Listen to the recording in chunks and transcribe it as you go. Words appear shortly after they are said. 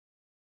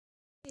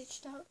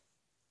glitched out.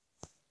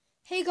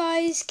 Hey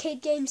guys,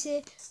 Kid Games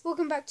here.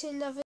 Welcome back to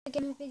another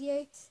gaming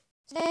video.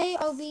 Today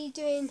I'll be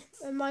doing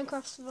a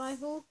Minecraft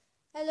survival.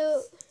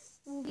 Hello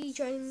will be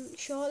joining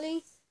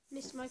shortly,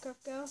 Miss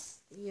Minecraft Girl.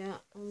 Yeah,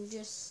 I'm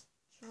just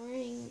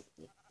trying.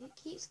 It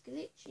keeps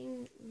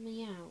glitching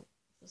me out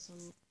for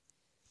some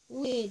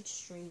weird,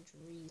 strange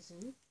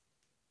reason.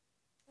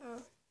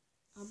 Oh.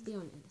 I'll be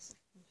on in a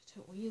second.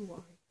 Don't you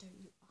worry. Don't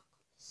you? I got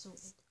this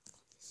sorted.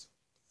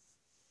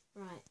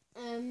 Right.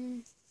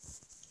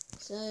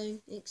 So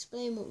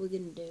explain what we're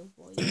gonna do.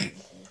 What are you doing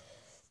here?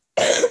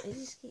 It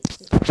just keeps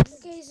glitching.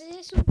 Okay, so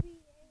this will be a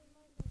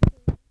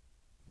Minecraft game.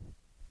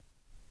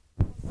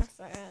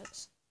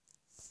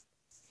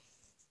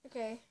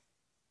 Okay.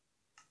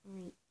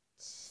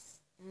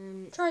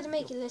 Right. Try to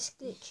make it less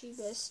glitchy,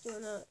 but it's still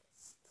not.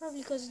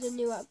 Probably because of the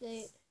new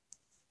update.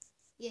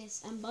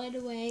 Yes, and by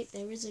the way,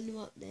 there is a new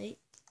update.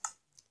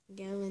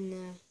 Go in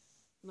there.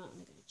 Might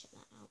want to go check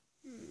that out.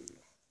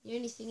 The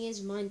only thing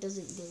is, mine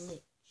doesn't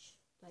glitch.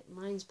 Like,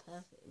 mine's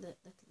perfect. Look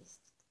at this.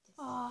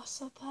 Oh,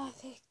 so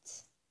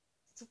perfect.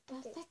 So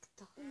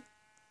perfecto.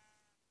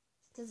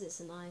 Because it's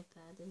an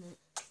iPad, isn't it?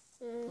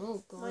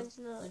 Oh God, mine's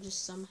not. I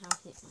just somehow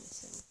hit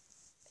myself.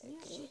 You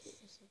actually Okay. hit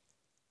yourself.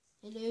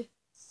 Hello?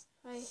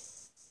 Hi.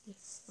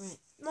 Right.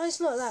 Mine's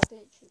not that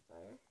glitchy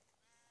though.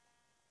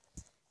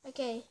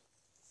 Okay.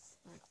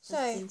 Right. So,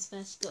 First things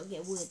first, you gotta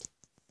get wood.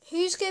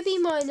 Who's gonna be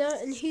miner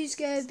and who's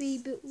gonna be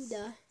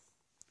builder?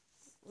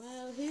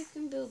 Well, who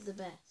can build the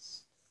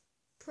best?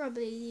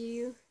 Probably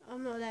you.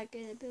 I'm not that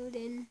good at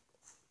building.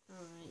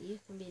 Alright, you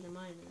can be the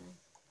miner.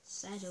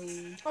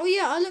 Settled. Oh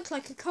yeah, I look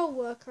like a coal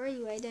worker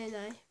anyway, don't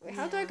I? Wait,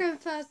 how do I Yeah. go in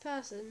first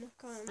person?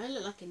 I can't. I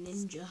look like a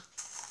ninja.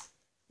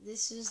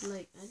 This is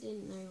like, I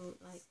didn't know,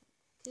 like,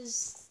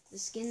 because the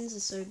skins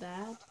are so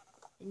bad,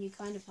 and you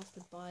kind of have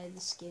to buy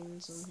the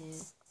skins on here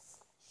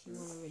if you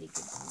want a really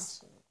good one.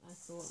 So I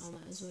thought I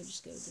might as well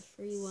just go with the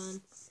free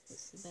one.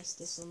 It's the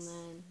bestest on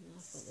there, and I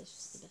thought this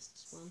was the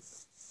bestest one.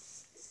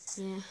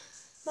 Yeah.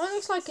 Mine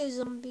looks like a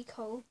zombie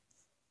coal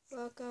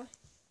worker.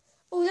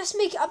 Oh, let's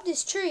make it up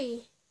this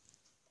tree.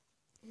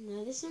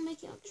 No, this will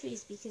make it up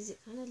trees because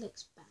it kind of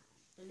looks bad.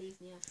 Believe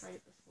me, I've tried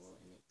it before,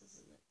 and it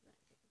doesn't look that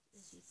good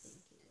as you think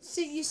it will.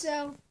 Suit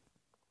yourself.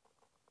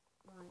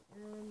 Right,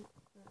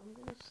 I'm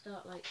gonna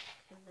start like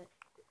collecting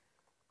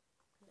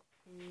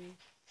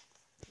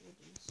wood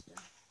and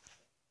stuff.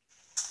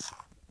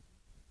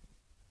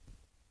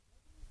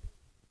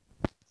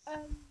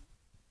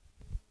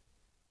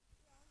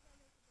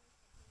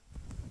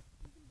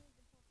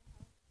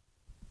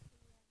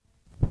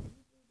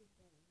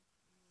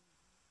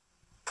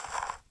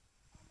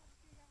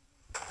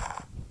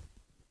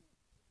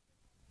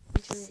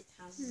 Until it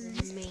has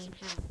a main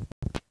house.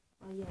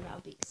 Oh yeah,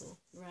 that'll be cool.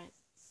 Right,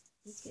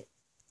 need to get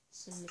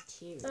some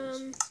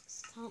materials.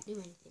 Can't do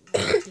anything.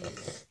 Can't do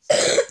this.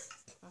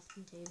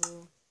 Crafting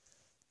table.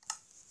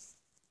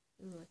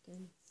 Ooh, I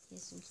can hear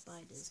some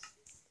spiders.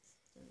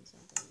 Doesn't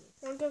sound very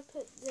good. I'm gonna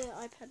put the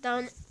iPad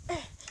down.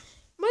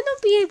 Might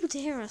not be able to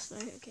hear us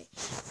though. Okay.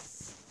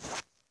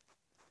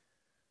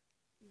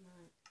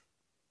 Right.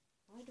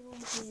 Why do I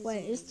hear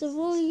Wait, is the zombies?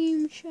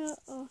 volume shut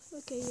off?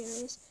 Okay, here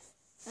it is.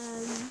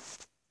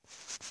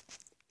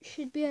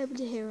 Should be able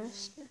to hear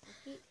us. I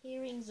keep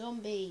hearing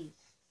zombies.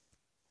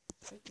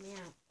 Freak me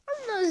out.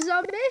 I'm not a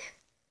zombie.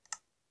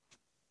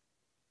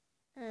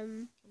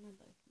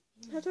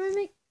 How do I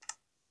make?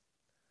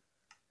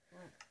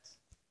 Right.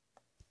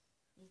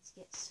 Need to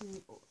get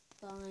some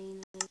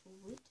fine little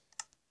wood.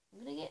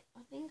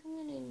 I think I'm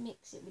gonna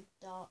mix it with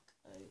dark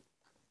oak.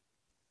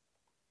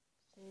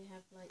 So you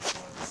have like dark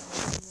oak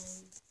and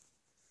then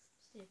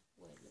see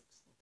what it looks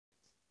like.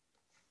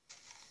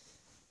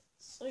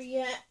 So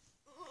yeah.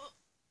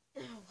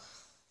 Ow.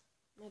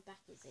 My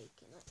back is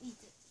aching. I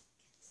need it.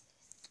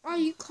 Oh,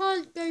 you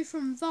can't go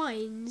from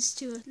vines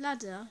to a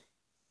ladder.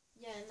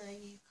 Yeah, no,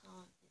 you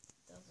can't. It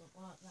doesn't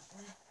work that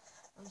way.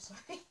 I'm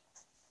sorry.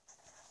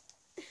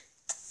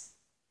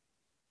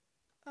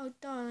 Oh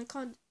darn, I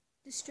can't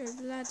destroy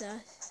the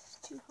ladder. It's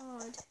too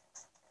hard.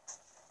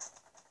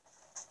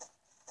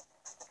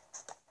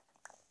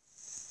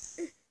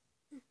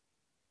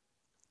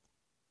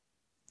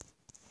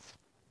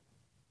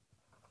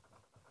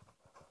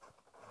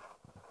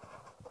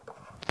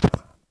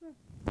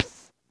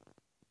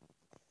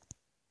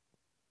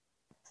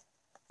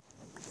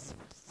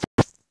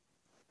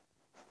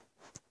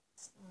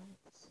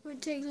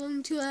 Won't take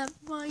long till that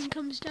vine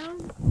comes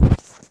down.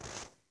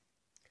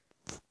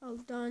 Oh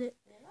darn it.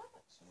 Yeah, that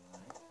looks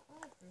alright. I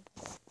agree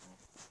with that.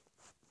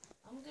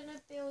 I'm gonna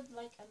build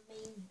like a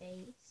main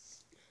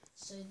base,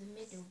 so the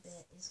middle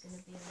bit is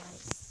gonna be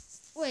like.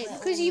 Wait, where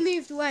because all you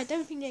moved away, I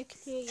don't think they can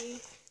hear you.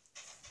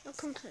 I'll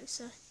come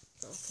closer.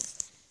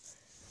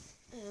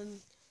 Okay.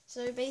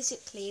 So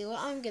basically, what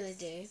I'm gonna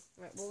do,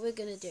 right? What we're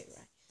gonna do,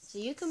 right? So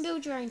you can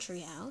build your own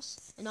tree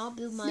house, and I'll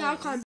build my. No, I own.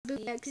 can't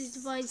build it because the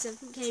vines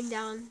haven't came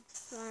down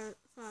far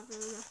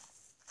enough.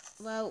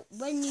 Well,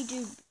 when you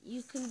do,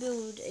 you can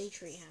build a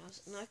tree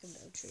house, and I can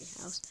build a tree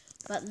house.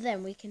 But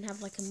then we can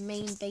have like a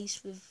main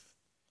base with,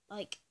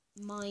 like,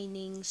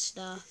 mining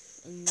stuff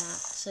and that,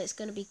 so it's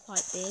going to be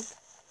quite big.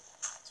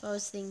 So I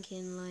was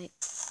thinking, like,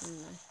 I don't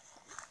know,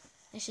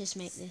 let's just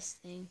make this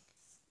thing.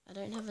 I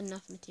don't have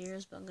enough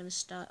materials, but I'm going to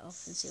start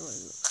off and see what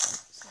it looks like.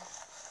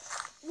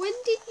 So. When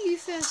did you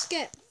first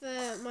get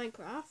the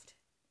Minecraft?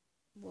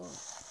 What?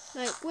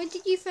 Like, when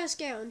did you first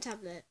get it on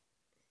tablet?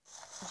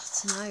 I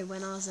don't know,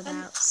 when I was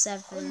about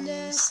 7, On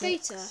the 6.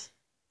 beta?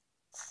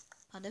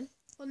 Pardon?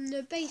 On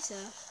the beta?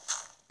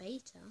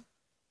 Beta?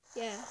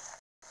 Yeah.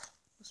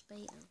 What's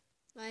beta?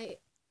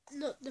 Like,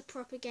 not the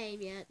proper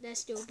game yet. They're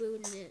still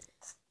building it.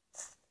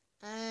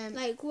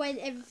 Like when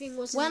everything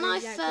wasn't when really I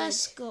that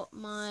first got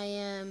my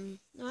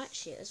no,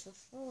 actually it was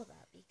before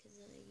that because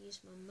I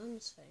used my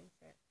mum's phone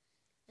for it.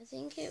 I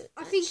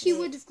think you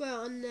would have got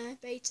it on the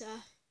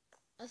beta.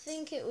 I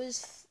think it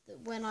was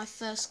when I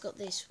first got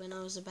this. When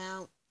I was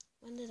about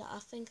I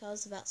think I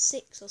was about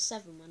 6 or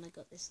 7 when I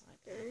got this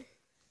iPad. Okay.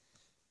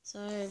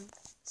 So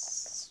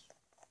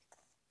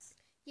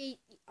yeah,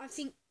 I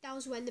think that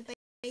was when the beta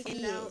came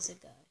came out. years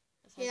ago.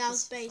 Yeah, that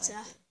was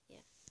beta. Yeah.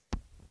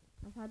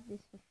 I've had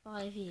this for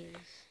 5 years.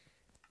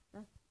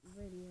 That's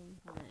really long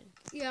time.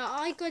 Yeah,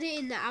 I got it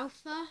in the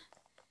alpha.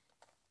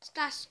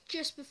 That's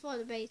just before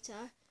the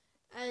beta.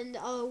 And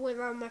I went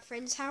around my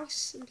friend's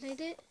house and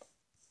played it.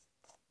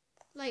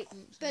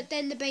 But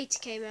then the beta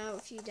came out a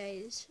few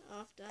days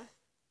after.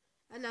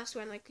 And that's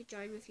when I could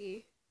join with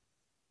you.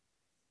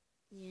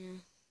 Yeah.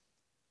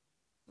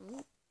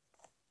 Oh.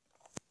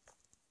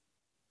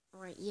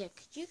 Alright, yeah,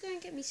 could you go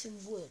and get me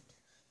some wood?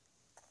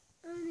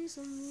 I need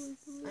some wood.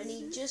 I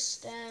need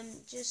just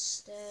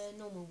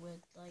normal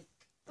wood, like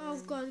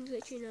I've gone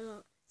glitching a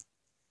lot.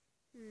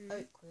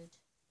 Oak wood.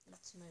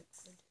 Need some oak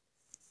wood.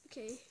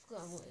 Okay. I've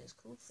forgotten what it was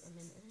called for a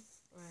minute.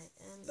 Right,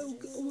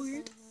 Oak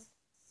wood.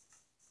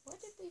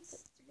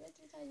 Where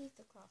did I leave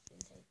the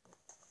crafting table?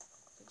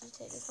 Did you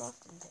take the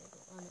crafting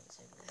table? Oh no, it's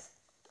over there.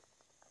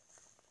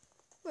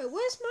 Wait,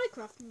 where's my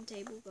crafting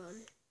table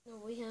gone? No,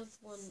 we have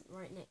one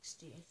right next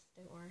to you.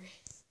 Don't worry.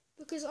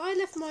 Because I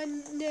left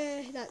mine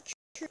near that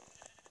tree.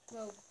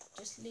 Well,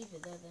 just leave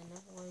it there then,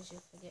 otherwise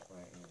you'll forget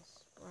where it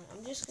is. Right,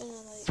 I'm just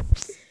gonna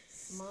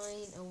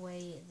mine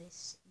away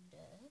this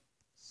dirt.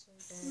 So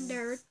then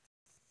Dirt.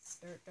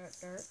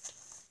 Dirt.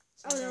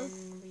 So Oh no.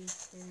 then we can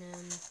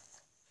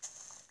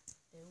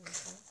build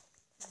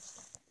stuff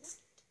like that.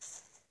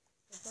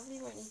 We probably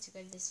won't need to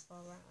go this far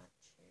out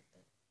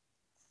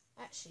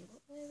actually,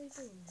 but what way are we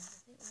building?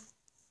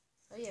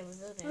 Oh yeah, we're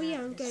building. Oh yeah,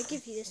 I'm gonna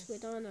give you this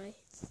wood, aren't I?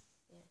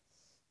 Yes.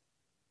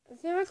 I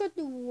think I got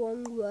the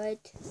wrong wood.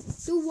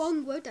 The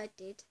wrong wood I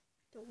did.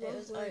 The wrong It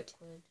was wood.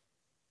 oak wood.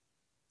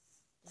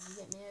 Did you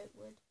get me oak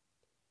wood?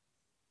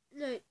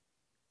 No,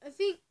 I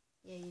think.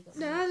 Yeah, you got.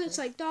 No, me that oak looks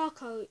wood. like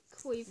dark oak.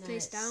 What you've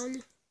placed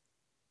down.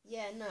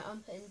 Yeah, no,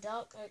 I'm putting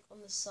dark oak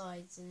on the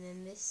sides, and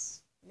then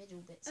this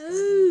middle bit's.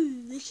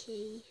 Oh,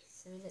 okay.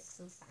 So it looks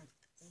all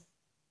fancy.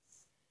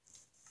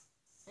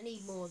 I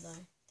need more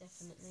though,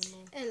 definitely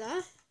more.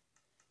 Ella,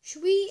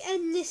 should we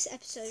end this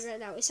episode right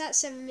now? It's at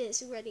 7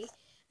 minutes already.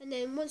 And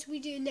then once we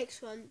do the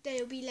next one, then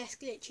it'll be less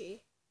glitchy.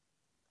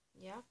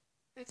 Yeah.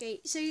 Okay,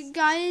 so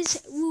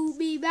guys, we'll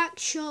be back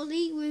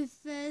shortly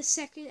with the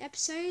second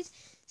episode.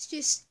 It's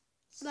just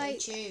Stay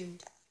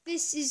tuned.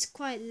 This is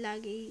quite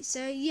laggy.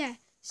 So yeah,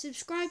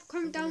 subscribe,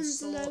 comment down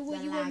below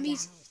what you want me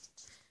to,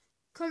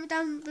 comment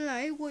down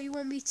below what you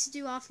want me to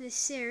do after this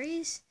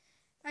series.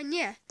 And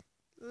yeah,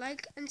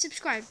 like and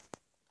subscribe.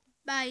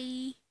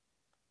 Bye.